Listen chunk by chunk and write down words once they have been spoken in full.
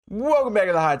Welcome back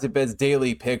to the Hot Tip Bets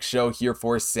Daily Pick Show here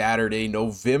for Saturday,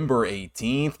 November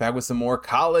 18th. Back with some more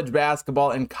college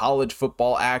basketball and college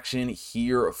football action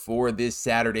here for this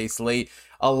Saturday slate.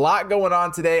 A lot going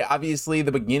on today. Obviously,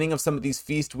 the beginning of some of these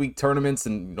feast week tournaments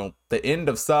and the end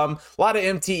of some. A lot of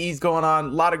MTEs going on. A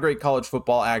lot of great college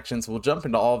football action. So we'll jump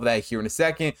into all of that here in a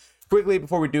second. Quickly,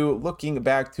 before we do, looking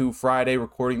back to Friday,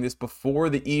 recording this before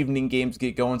the evening games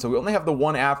get going. So we only have the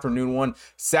one afternoon one.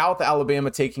 South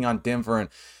Alabama taking on Denver. And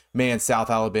man, South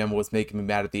Alabama was making me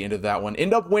mad at the end of that one.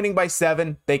 End up winning by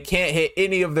 7. They can't hit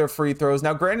any of their free throws.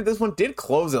 Now, granted, this one did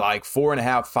close at like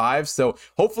 4.5, 5. So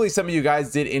hopefully some of you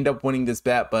guys did end up winning this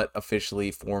bet. But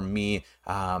officially for me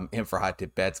and for Hot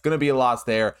Tip Bets, going to be a loss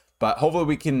there. But hopefully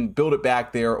we can build it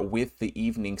back there with the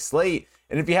evening slate.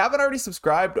 And if you haven't already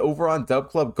subscribed over on Dub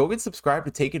Club, go get subscribed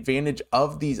to take advantage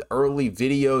of these early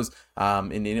videos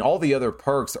and all the other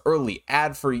perks, early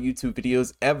ad-free YouTube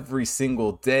videos every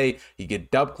single day. You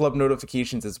get Dub Club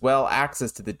notifications as well,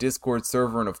 access to the Discord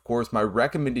server, and of course, my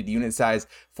recommended unit size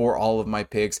for all of my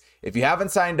picks. If you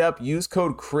haven't signed up, use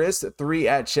code CHRIS3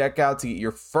 at checkout to get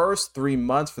your first 3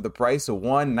 months for the price of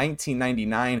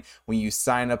 $19.99 when you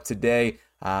sign up today.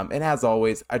 And as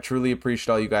always, I truly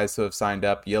appreciate all you guys who have signed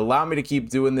up. You allow me to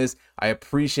keep doing this. I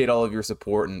appreciate all of your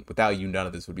support, and without you, none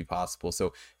of this would be possible.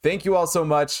 So thank you all so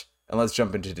much, and let's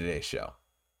jump into today's show.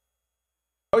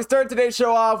 We start today's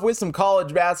show off with some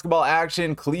college basketball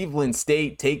action. Cleveland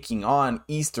State taking on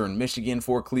Eastern Michigan.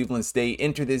 For Cleveland State,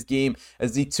 enter this game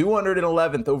as the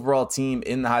 211th overall team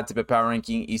in the Hot Tip Bet Power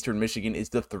Ranking. Eastern Michigan is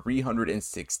the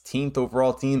 316th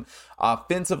overall team.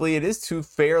 Offensively, it is two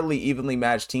fairly evenly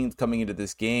matched teams coming into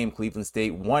this game. Cleveland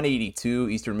State 182,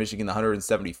 Eastern Michigan the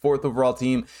 174th overall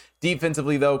team.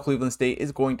 Defensively, though, Cleveland State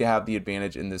is going to have the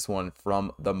advantage in this one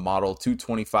from the model.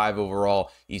 225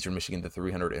 overall, Eastern Michigan the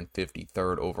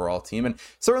 353rd overall team. And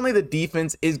certainly the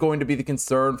defense is going to be the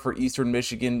concern for Eastern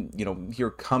Michigan, here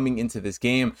coming into this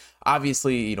game.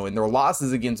 Obviously, in their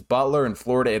losses against Butler and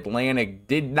Florida Atlantic,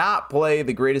 did not play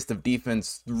the greatest of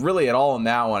defense really at all in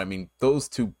that one. I mean, those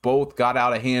two both got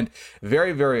out of hand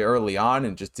very, very early on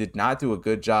and just did not do a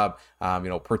good job,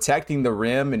 protecting the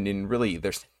rim, and really they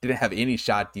didn't have any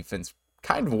shot defense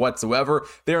kind of whatsoever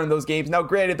there in those games. Now,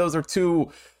 granted, those are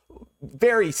two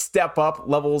very step up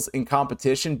levels in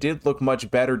competition. Did look much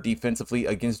better defensively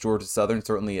against Georgia Southern,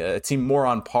 certainly a team more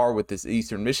on par with this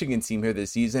Eastern Michigan team here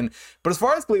this season. But as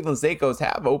far as Cleveland State goes,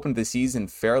 have opened the season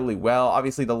fairly well.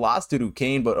 Obviously the loss to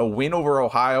Duquesne, but a win over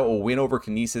Ohio, a win over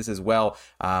Canisius as well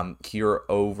here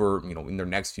over, in their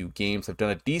next few games. Have done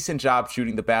a decent job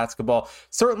shooting the basketball.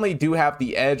 Certainly do have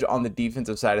the edge on the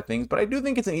defensive side of things, but I do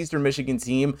think it's an Eastern Michigan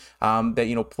team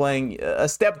that, playing a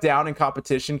step down in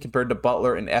competition compared to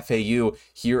Butler and FAU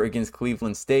here against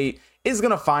Cleveland State, is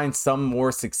going to find some more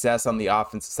success on the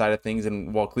offensive side of things.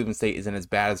 And while Cleveland State isn't as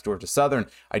bad as Georgia Southern,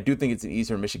 I do think it's an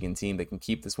Eastern Michigan team that can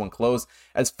keep this one close.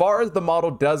 As far as the model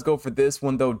does go for this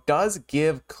one, though, does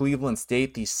give Cleveland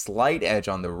State the slight edge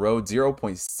on the road,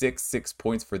 0.66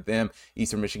 points for them.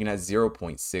 Eastern Michigan has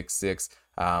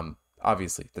 0.66.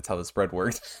 Obviously, that's how the spread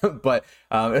works. But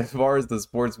as far as the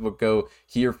sportsbook go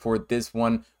here for this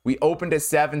one, we opened at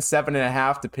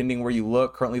 7.5, depending where you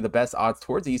look. Currently, the best odds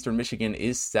towards Eastern Michigan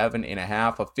is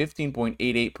 7.5, a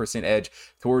 15.88% edge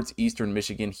towards Eastern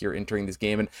Michigan here entering this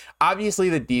game. And obviously,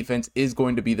 the defense is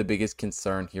going to be the biggest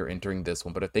concern here entering this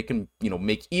one. But if they can,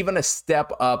 make even a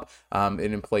step up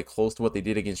and play close to what they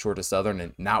did against Georgia Southern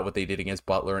and not what they did against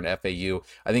Butler and FAU,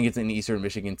 I think it's an Eastern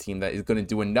Michigan team that is going to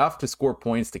do enough to score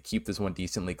points to keep this one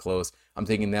decently close. I'm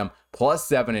taking them plus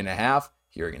 7.5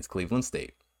 here against Cleveland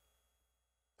State.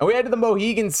 And we head to the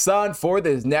Mohegan Sun for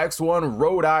this next one.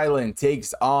 Rhode Island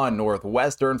takes on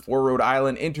Northwestern. For Rhode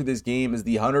Island, enter this game as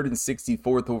the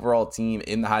 164th overall team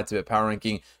in the Hot Tip Bet Power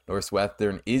Ranking.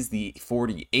 Northwestern is the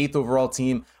 48th overall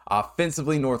team.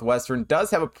 Offensively, Northwestern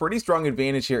does have a pretty strong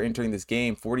advantage here entering this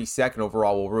game. 42nd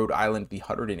overall, while Rhode Island the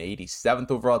 187th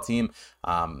overall team.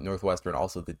 Northwestern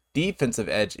also the defensive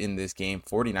edge in this game.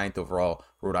 49th overall,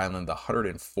 Rhode Island the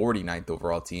 149th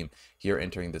overall team here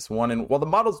entering this one. And while the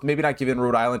model's maybe not giving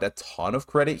Rhode Island a ton of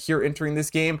credit here entering this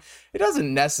game, it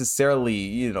doesn't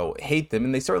necessarily, hate them.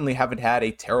 And they certainly haven't had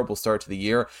a terrible start to the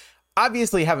year.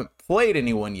 Obviously haven't played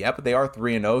anyone yet, but they are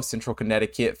 3-0. Central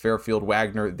Connecticut, Fairfield,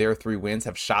 Wagner, their 3 wins,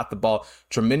 have shot the ball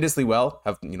tremendously well,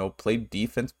 have, played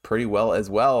defense pretty well as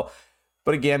well.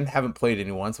 But again, haven't played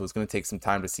anyone, so it's going to take some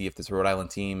time to see if this Rhode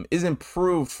Island team is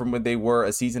improved from what they were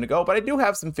a season ago. But I do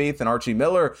have some faith in Archie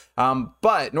Miller.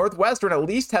 But Northwestern at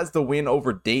least has the win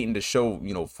over Dayton to show,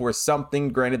 for something.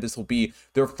 Granted, this will be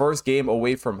their first game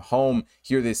away from home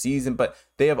here this season, but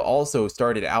they have also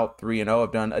started out 3-0,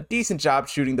 have done a decent job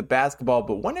shooting the basketball,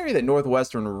 but one area that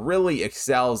Northwestern really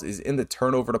excels is in the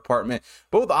turnover department,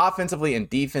 both offensively and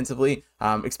defensively,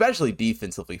 especially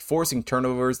defensively, forcing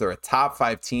turnovers. They're a top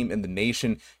 5 team in the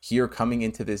nation here coming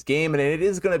into this game, and it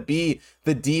is going to be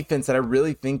the defense that I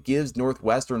really think gives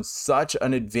Northwestern such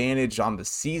an advantage on the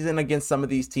season against some of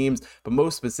these teams, but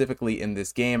most specifically in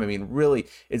this game. I mean, really,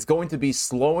 it's going to be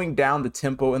slowing down the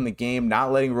tempo in the game,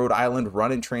 not letting Rhode Island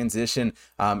run in transition,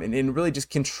 and really just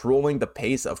controlling the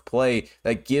pace of play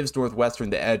that gives Northwestern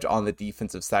the edge on the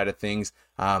defensive side of things.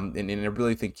 And I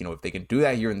really think, if they can do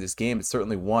that here in this game, it's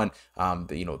certainly one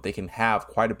that, they can have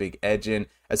quite a big edge in.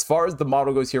 As far as the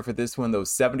model goes here for this one, though,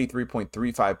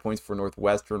 73.35 points for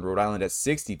Northwestern, Rhode Island at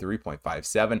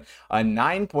 63.57, a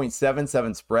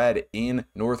 9.77 spread in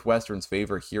Northwestern's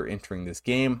favor here entering this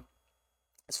game.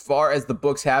 As far as the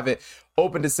books have it,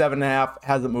 open to 7.5,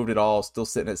 hasn't moved at all, still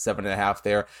sitting at 7.5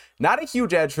 there. Not a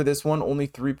huge edge for this one, only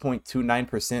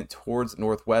 3.29% towards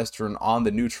Northwestern on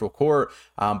the neutral court,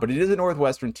 but it is a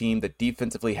Northwestern team that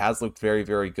defensively has looked very,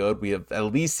 very good. We have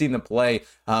at least seen them play,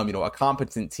 a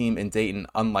competent team in Dayton,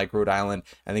 unlike Rhode Island.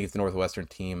 I think it's the Northwestern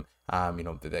team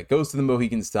that goes to the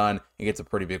Mohegan Sun and gets a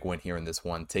pretty big win here in this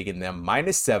one, taking them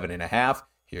minus 7.5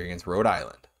 here against Rhode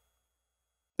Island.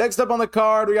 Next up on the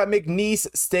card, we got McNeese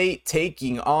State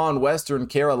taking on Western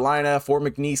Carolina. For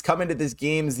McNeese, coming to this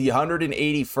game is the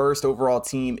 181st overall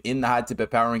team in the Hot Tip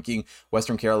Bets Power Ranking.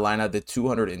 Western Carolina, the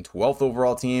 212th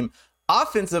overall team.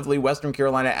 Offensively, Western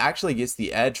Carolina actually gets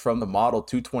the edge from the model,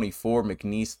 224,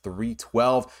 McNeese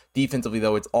 312. Defensively,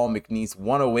 though, it's all McNeese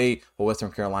 108, while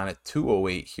Western Carolina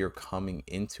 208 here coming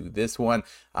into this one.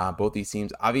 Both these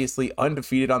teams obviously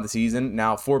undefeated on the season.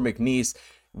 Now for McNeese,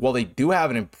 while they do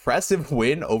have an impressive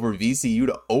win over VCU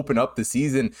to open up the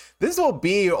season, this will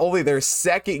be only their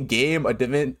second game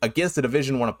against a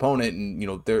Division I opponent. And,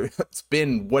 it's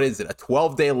been, a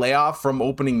 12-day layoff from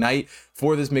opening night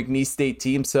for this McNeese State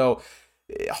team. So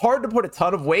hard to put a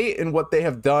ton of weight in what they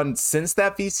have done since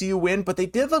that VCU win, but they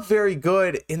did look very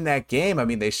good in that game. I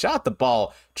mean, they shot the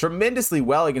ball tremendously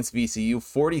well against VCU,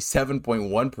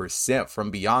 47.1%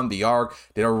 from beyond the arc.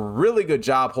 Did a really good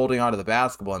job holding on to the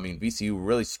basketball. I mean, VCU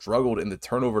really struggled in the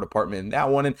turnover department in that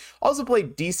one, and also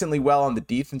played decently well on the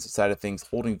defensive side of things,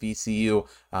 holding VCU,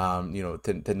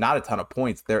 to not a ton of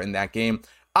points there in that game.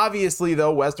 Obviously,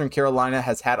 though, Western Carolina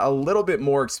has had a little bit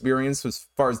more experience as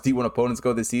far as D1 opponents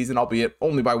go this season, albeit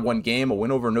only by one game, a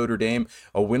win over Notre Dame,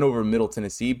 a win over Middle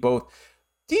Tennessee, both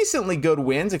decently good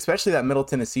wins, especially that Middle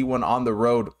Tennessee one on the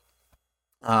road.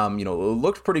 It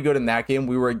looked pretty good in that game.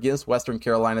 We were against Western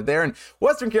Carolina there, and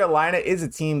Western Carolina is a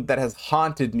team that has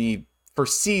haunted me for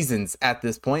seasons at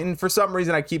this point, and for some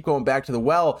reason I keep going back to the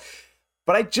well.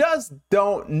 But I just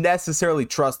don't necessarily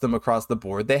trust them across the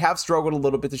board. They have struggled a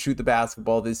little bit to shoot the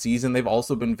basketball this season. They've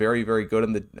also been very, very good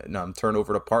in the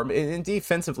turnover department. And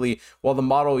defensively, while the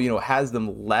model, has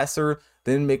them lesser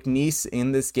than McNeese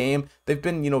in this game, they've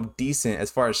been, decent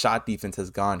as far as shot defense has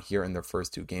gone here in their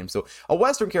first two games. So a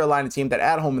Western Carolina team that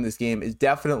at home in this game is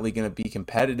definitely going to be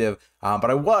competitive. But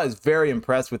I was very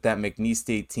impressed with that McNeese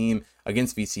State team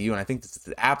against VCU, and I think this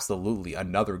is absolutely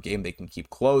another game they can keep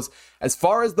close. As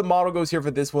far as the model goes here for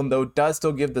this one, though, does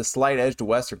still give the slight edge to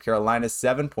Western Carolina,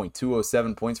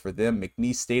 7.207 points for them.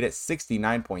 McNeese State at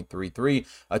 69.33,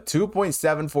 a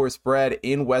 2.74 spread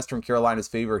in Western Carolina's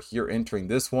favor here entering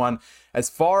this one. As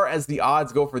far as the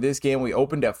odds go for this game, we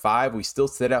opened at 5. We still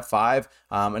sit at 5.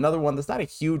 Another one that's not a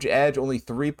huge edge, only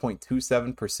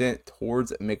 3.27%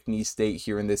 towards McNeese State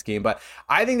here in this game. But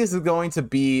I think this is going to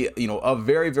be, a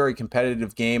very, very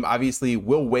competitive game. Obviously,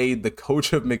 Will Wade, the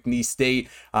coach of McNeese State,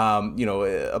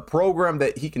 a program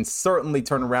that he can certainly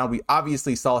turn around. We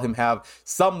obviously saw him have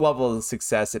some level of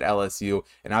success at LSU.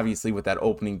 And obviously, with that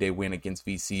opening day win against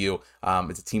VCU,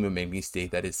 it's a team of McNeese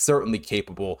State that is certainly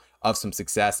capable of some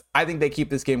success. I think they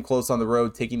keep this game close on the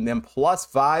road, taking them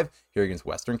 +5 here against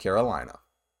Western Carolina.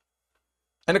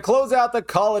 And to close out the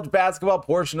college basketball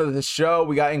portion of the show,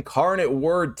 we got Incarnate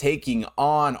Word taking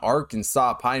on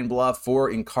Arkansas Pine Bluff.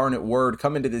 For Incarnate Word,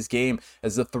 come into this game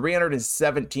as the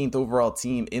 317th overall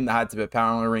team in the Hot Tip Bets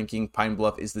Power Ranking. Pine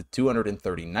Bluff is the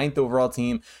 239th overall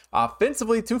team.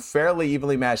 Offensively, two fairly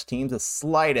evenly matched teams, a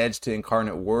slight edge to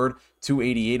Incarnate Word,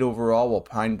 288 overall, while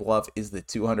Pine Bluff is the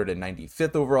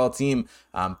 295th overall team.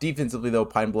 Defensively, though,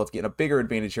 Pine Bluff getting a bigger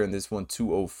advantage here in this one,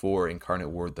 204.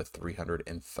 Incarnate Word, the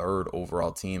 303rd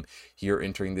overall team here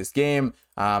entering this game.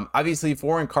 Obviously,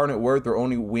 for Incarnate Word, their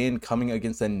only win coming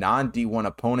against a non-D1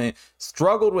 opponent.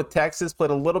 Struggled with Texas,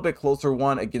 played a little bit closer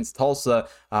one against Tulsa.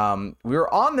 We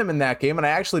were on them in that game, and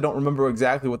I actually don't remember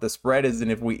exactly what the spread is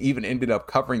and if we even ended up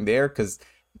covering there, because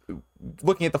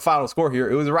looking at the final score here,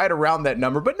 it was right around that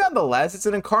number, but nonetheless, it's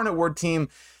an Incarnate Word team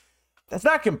that's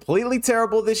not completely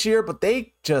terrible this year, but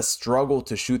they just struggle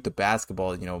to shoot the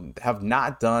basketball, have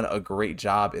not done a great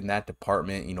job in that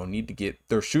department, need to get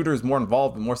their shooters more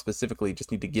involved, and more specifically, just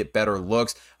need to get better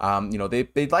looks.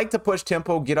 They'd like to push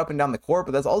tempo, get up and down the court,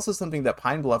 but that's also something that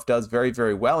Pine Bluff does very,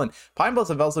 very well. And Pine Bluffs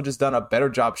have also just done a better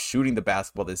job shooting the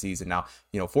basketball this season. Now,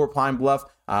 for Pine Bluff,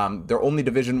 their only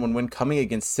Division I win coming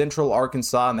against Central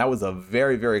Arkansas, and that was a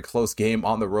very, very close game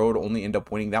on the road, only end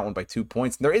up winning that one by 2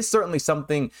 points. And there is certainly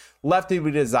something left to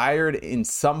be desired in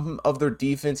some of their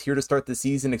defense here to start the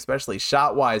season, especially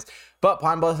shot-wise. But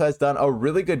Pine Bluff has done a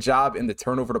really good job in the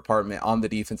turnover department on the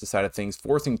defensive side of things,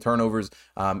 forcing turnovers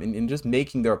and just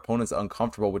making their opponents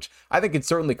uncomfortable, which I think could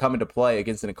certainly come into play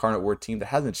against an Incarnate Word team that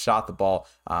hasn't shot the ball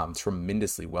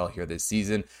tremendously well here this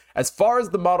season. As far as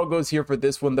the model goes here for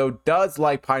this one, though, does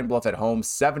like Pine Bluff at home,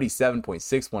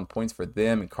 77.61 points for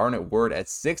them. Incarnate Word at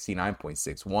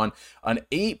 69.61. An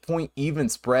 8-point even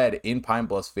spread in Pine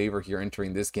Bluff's favor here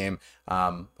entering this game.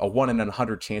 A 1 in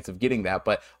 100 chance of getting that,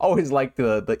 but always like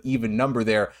the even number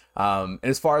there. And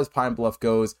as far as Pine Bluff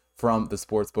goes, from the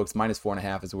sports books,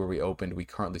 -4.5 is where we opened. We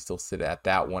currently still sit at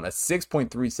that one. A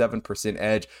 6.37%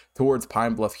 edge towards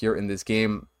Pine Bluff here in this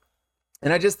game.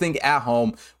 And I just think at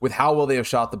home, with how well they have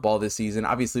shot the ball this season,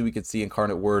 obviously we could see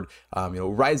Incarnate Word,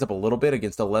 rise up a little bit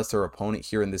against a lesser opponent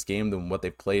here in this game than what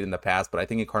they've played in the past. But I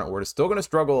think Incarnate Word is still going to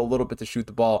struggle a little bit to shoot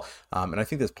the ball. And I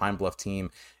think this Pine Bluff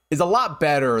team is a lot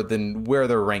better than where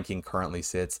their ranking currently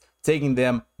sits, taking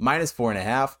them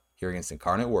 -4.5 here against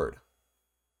Incarnate Word.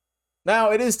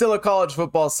 Now, it is still a college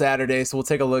football Saturday, so we'll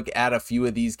take a look at a few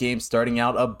of these games. Starting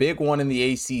out, a big one in the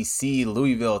ACC.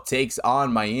 Louisville takes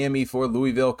on Miami. For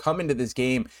Louisville, come into this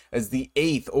game as the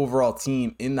 8th overall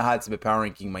team in the Hot Tip Power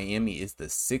Ranking. Miami is the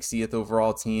 60th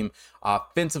overall team.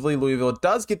 Offensively, Louisville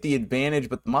does get the advantage,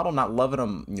 but the model not loving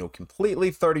them,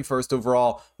 completely. 31st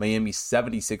overall, Miami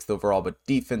 76th overall, but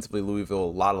defensively, Louisville, a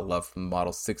lot of love from the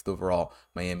model. 6th overall,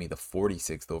 Miami the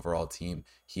 46th overall team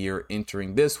here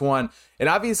entering this one. And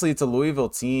obviously, it's a Louisville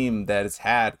team that has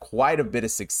had quite a bit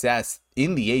of success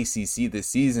in the ACC this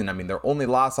season. I mean, their only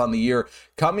loss on the year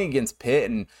coming against Pitt,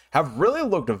 and have really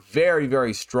looked very,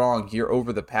 very strong here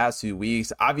over the past few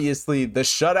weeks. Obviously, the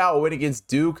shutout win against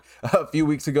Duke a few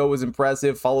weeks ago was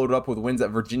impressive, followed up with wins at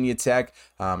Virginia Tech,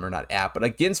 but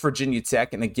against Virginia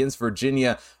Tech and against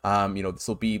Virginia. This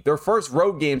will be their first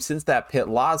road game since that Pitt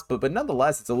loss, but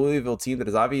nonetheless, it's a Louisville team that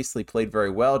has obviously played very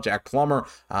well. Jack Plummer,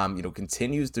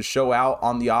 continues to show out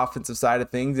on the offensive side of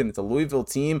things, and it's a Louisville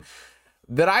team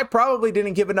that I probably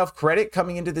didn't give enough credit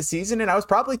coming into the season, and I was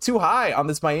probably too high on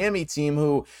this Miami team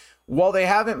who, while they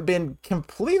haven't been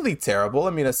completely terrible,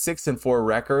 a 6-4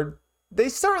 record, they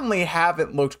certainly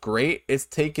haven't looked great. It's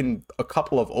taken a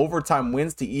couple of overtime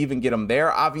wins to even get them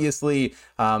there. Obviously,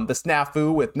 the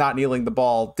snafu with not kneeling the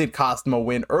ball did cost them a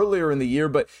win earlier in the year,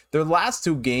 but their last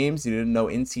two games,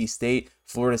 NC State,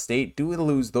 Florida State, do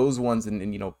lose those ones and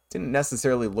didn't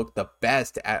necessarily look the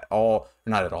best at all,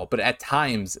 not at all, but at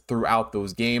times throughout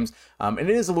those games. And it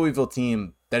is a Louisville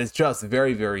team that is just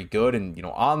very, very good. And,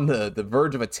 on the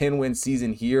verge of a 10-win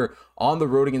season here on the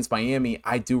road against Miami,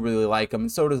 I do really like them.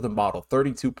 And so does the model.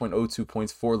 32.02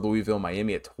 points for Louisville,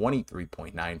 Miami at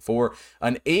 23.94.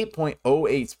 An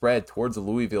 8.08 spread towards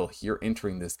Louisville here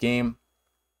entering this game.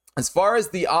 As far as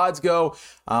the odds go,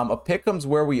 a pick'em's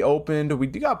where we opened. We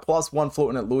do got +1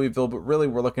 floating at Louisville, but really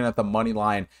we're looking at the money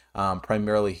line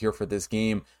primarily here for this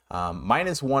game.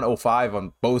 -105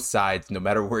 on both sides, no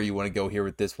matter where you want to go here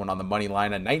with this one on the money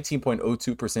line. A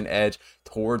 19.02% edge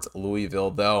towards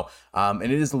Louisville, though. And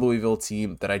it is a Louisville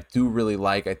team that I do really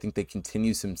like. I think they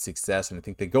continue some success, and I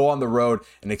think they go on the road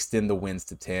and extend the wins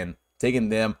to 10, taking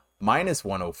them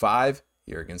 -105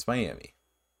 here against Miami.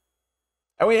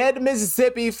 And we head to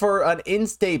Mississippi for an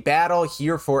in-state battle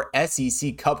here for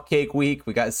SEC Cupcake Week.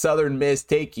 We got Southern Miss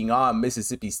taking on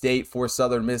Mississippi State. For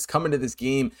Southern Miss, coming to this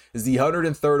game is the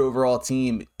 103rd overall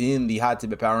team in the Hot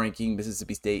Tip Power Ranking.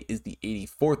 Mississippi State is the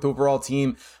 84th overall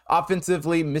team.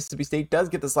 Offensively, Mississippi State does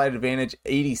get the slight advantage.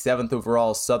 87th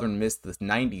overall, Southern Miss the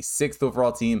 96th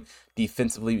overall team.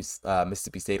 Defensively,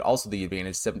 Mississippi State also the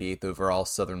advantage. 78th overall,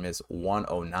 Southern Miss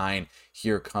 109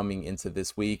 here coming into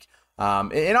this week.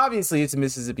 And obviously, it's a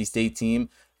Mississippi State team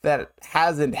that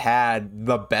hasn't had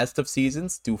the best of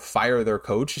seasons to fire their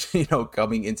coach,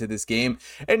 coming into this game.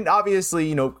 And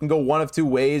obviously, can go one of two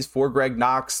ways for Greg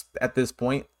Knox at this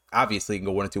point. obviously it can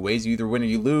go one of two ways. You either win or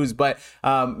you lose, but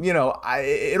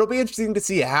it'll be interesting to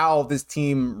see how this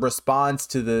team responds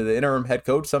to the interim head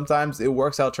coach. Sometimes it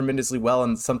works out tremendously well,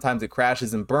 and sometimes it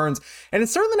crashes and burns. And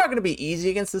it's certainly not going to be easy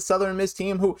against the Southern Miss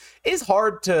team, who is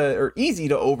easy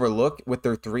to overlook with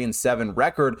their 3-7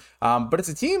 record. But it's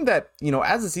a team that,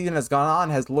 as the season has gone on,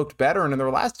 has looked better, and in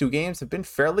their last 2 games have been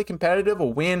fairly competitive. A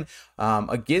win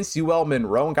against UL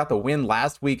Monroe, and got the win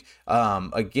last week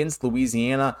against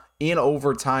Louisiana in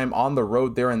overtime on the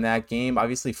road there in that game.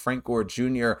 Obviously, Frank Gore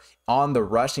Jr. on the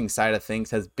rushing side of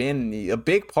things has been a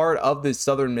big part of this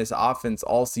Southern Miss offense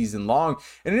all season long.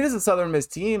 And it is a Southern Miss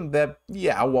team that,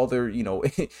 while they're,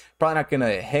 probably not going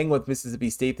to hang with Mississippi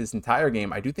State this entire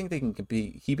game, I do think they can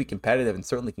keep it competitive and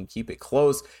certainly can keep it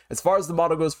close. As far as the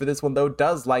model goes for this one, though,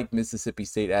 does like Mississippi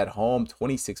State at home,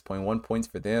 26.1 points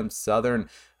for them. Southern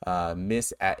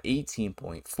Miss at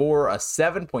 18.4, a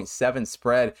 7.7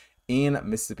 spread in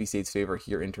Mississippi State's favor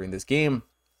here entering this game.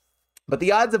 But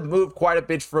the odds have moved quite a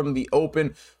bit from the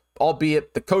open,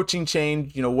 albeit the coaching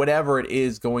change, whatever it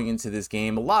is going into this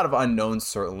game. A lot of unknowns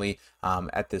certainly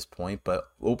at this point, but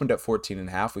opened at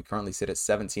 14.5. We currently sit at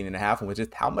 17.5, and with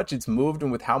just how much it's moved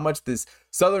and with how much this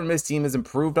Southern Miss team has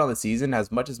improved on the season,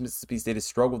 as much as Mississippi State has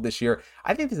struggled this year,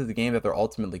 I think this is the game that they're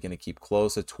ultimately going to keep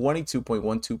close. A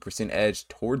 22.12% edge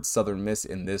towards Southern Miss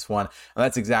in this one, and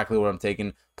that's exactly what I'm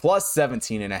taking. Plus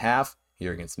 17.5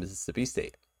 here against Mississippi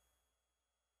State.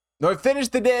 Now, we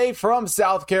finished the day from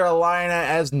South Carolina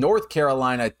as North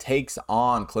Carolina takes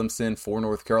on Clemson. For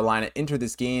North Carolina, enter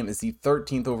this game as the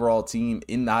 13th overall team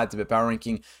in the Hot Tip Power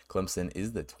Ranking. Clemson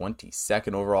is the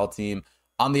 22nd overall team.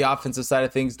 On the offensive side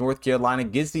of things, North Carolina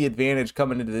gets the advantage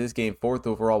coming into this game, 4th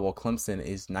overall, while Clemson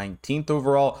is 19th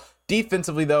overall.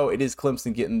 Defensively, though, it is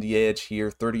Clemson getting the edge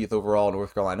here, 30th overall.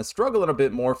 North Carolina struggling a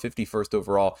bit more, 51st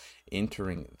overall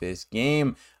entering this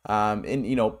game.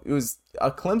 It was a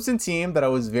Clemson team that I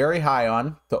was very high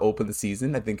on to open the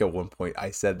season. I think at one point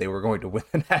I said they were going to win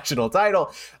the national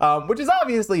title, which is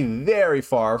obviously very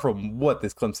far from what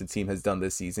this Clemson team has done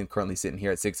this season, currently sitting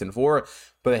here at 6-4.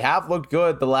 But they have looked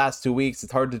good the last 2 weeks.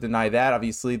 It's hard to deny that.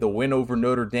 Obviously, the win over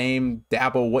Notre Dame,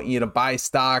 Dabo wanting you to buy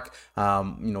stock,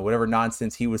 whatever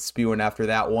nonsense he was spewing after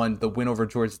that one. The win over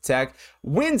Georgia Tech,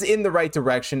 wins in the right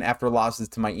direction after losses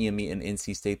to Miami and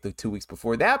NC State the 2 weeks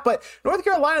before that. But North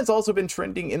Carolina has also been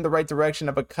trending in the right direction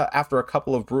after a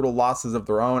couple of brutal losses of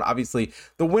their own. Obviously,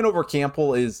 the win over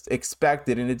Campbell is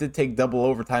expected, and it did take double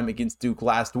overtime against Duke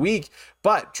last week.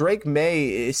 But Drake May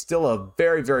is still a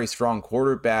very, very strong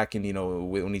quarterback, and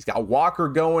when he's got Walker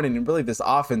going and really this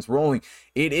offense rolling,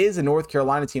 it is a North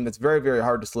Carolina team that's very, very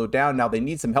hard to slow down. Now, they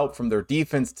need some help from their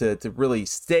defense to really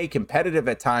stay competitive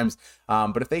at times,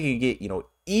 but if they can get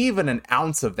even an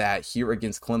ounce of that here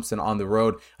against Clemson on the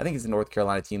road, I think it's a North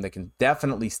Carolina team that can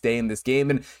definitely stay in this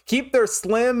game and keep their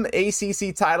slim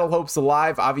ACC title hopes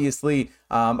alive. Obviously,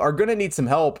 are going to need some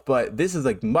help, but this is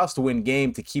a must-win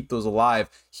game to keep those alive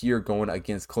here going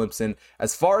against Clemson.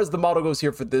 As far as the model goes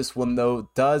here for this one, though,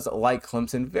 does like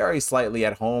Clemson very slightly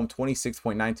at home,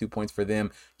 26.92 points for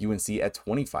them. UNC at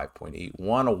 25.81, a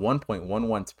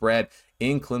 1.11 spread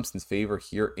in Clemson's favor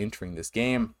here entering this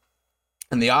game.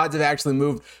 And the odds have actually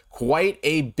moved quite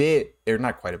a bit, or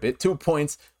not quite a bit, 2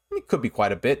 points. It could be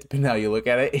quite a bit, depending on how you look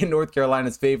at it, in North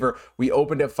Carolina's favor. We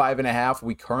opened at 5.5.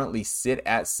 We currently sit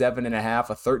at 7.5,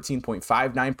 a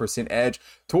 13.59% edge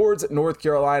towards North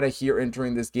Carolina here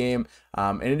entering this game.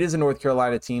 And it is a North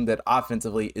Carolina team that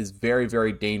offensively is very,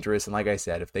 very dangerous. And like I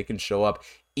said, if they can show up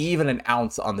even an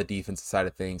ounce on the defensive side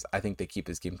of things, I think they keep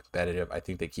this game competitive. I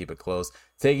think they keep it close,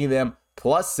 taking them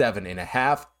plus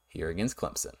 7.5 here against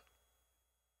Clemson.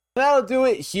 That'll do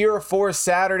it here for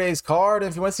Saturday's card.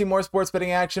 If you want to see more sports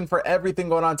betting action for everything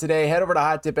going on today, head over to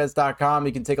hottipbets.com.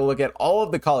 You can take a look at all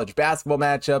of the college basketball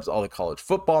matchups, all the college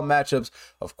football matchups.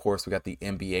 Of course, we got the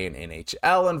NBA and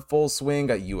NHL in full swing.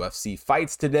 Got UFC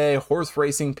fights today, horse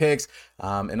racing picks,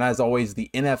 and as always, the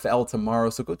NFL tomorrow.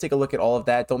 So go take a look at all of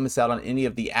that. Don't miss out on any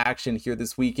of the action here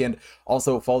this weekend.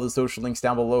 Also, follow the social links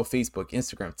down below: Facebook,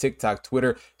 Instagram, TikTok,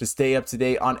 Twitter, to stay up to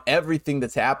date on everything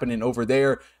that's happening over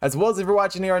there. As well as if you're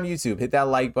watching here on YouTube, hit that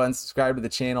like button, subscribe to the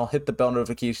channel, hit the bell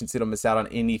notification so you don't miss out on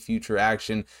any future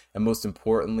action. And most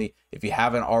importantly, if you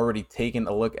haven't already taken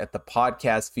a look at the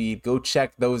podcast feed, go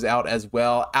check those out as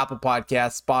well. Apple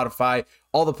Podcasts, Spotify,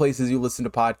 all the places you listen to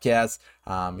podcasts.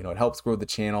 It helps grow the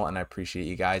channel, and I appreciate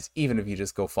you guys, even if you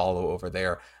just go follow over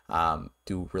there.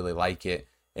 Do really like it.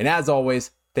 And as always,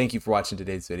 thank you for watching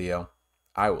today's video.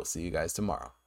 I will see you guys tomorrow.